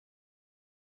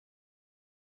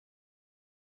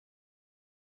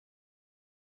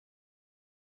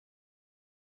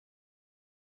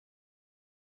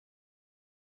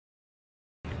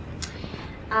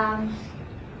Um,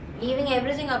 Leaving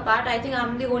everything apart, I think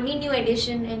I'm the only new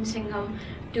addition in Singam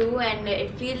 2, and it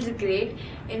feels great.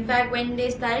 In fact, when they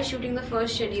started shooting the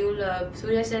first schedule,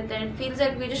 Surya said that it feels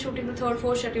like we're just shooting the third,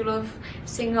 fourth schedule of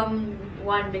Singam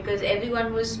 1 because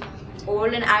everyone was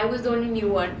old and I was the only new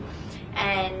one.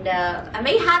 And I'm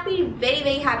very happy,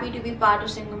 very happy to be part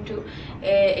of Singam 2.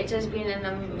 It has been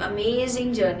an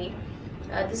amazing journey.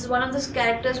 This is one of those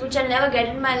characters which I'll never get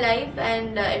in my life,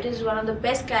 and it is one of the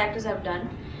best characters I've done.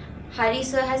 Hari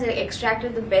sir has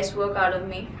extracted the best work out of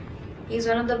me. He's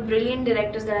one of the brilliant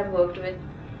directors that I've worked with,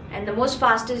 and the most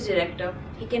fastest director.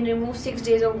 He can remove 6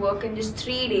 days of work in just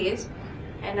 3 days,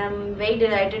 and I'm very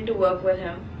delighted to work with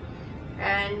him.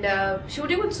 And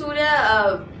shooting with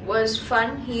Surya was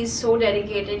fun. He's so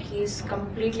dedicated. He's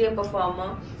completely a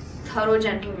performer, thorough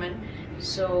gentleman.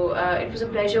 So it was a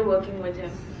pleasure working with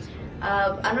him.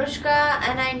 Anushka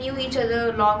and I knew each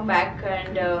other long back,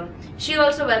 and she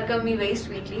also welcomed me very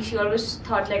sweetly. She always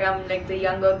thought like I'm like the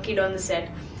younger kid on the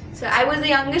set. So I was the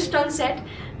youngest on set,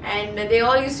 and they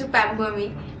all used to pamper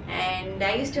me, and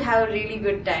I used to have a really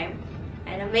good time.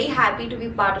 And I'm very happy to be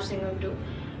part of Singam 2.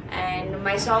 And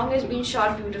my song has been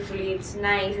shot beautifully. It's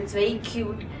nice, it's very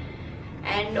cute,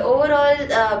 and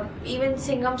overall even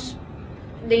Singam's,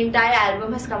 the entire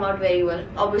album has come out very well.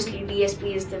 Obviously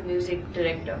DSP is the music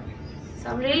director, so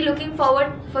I'm really looking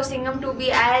forward for Singam to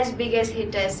be as big as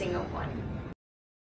hit as Singam 1.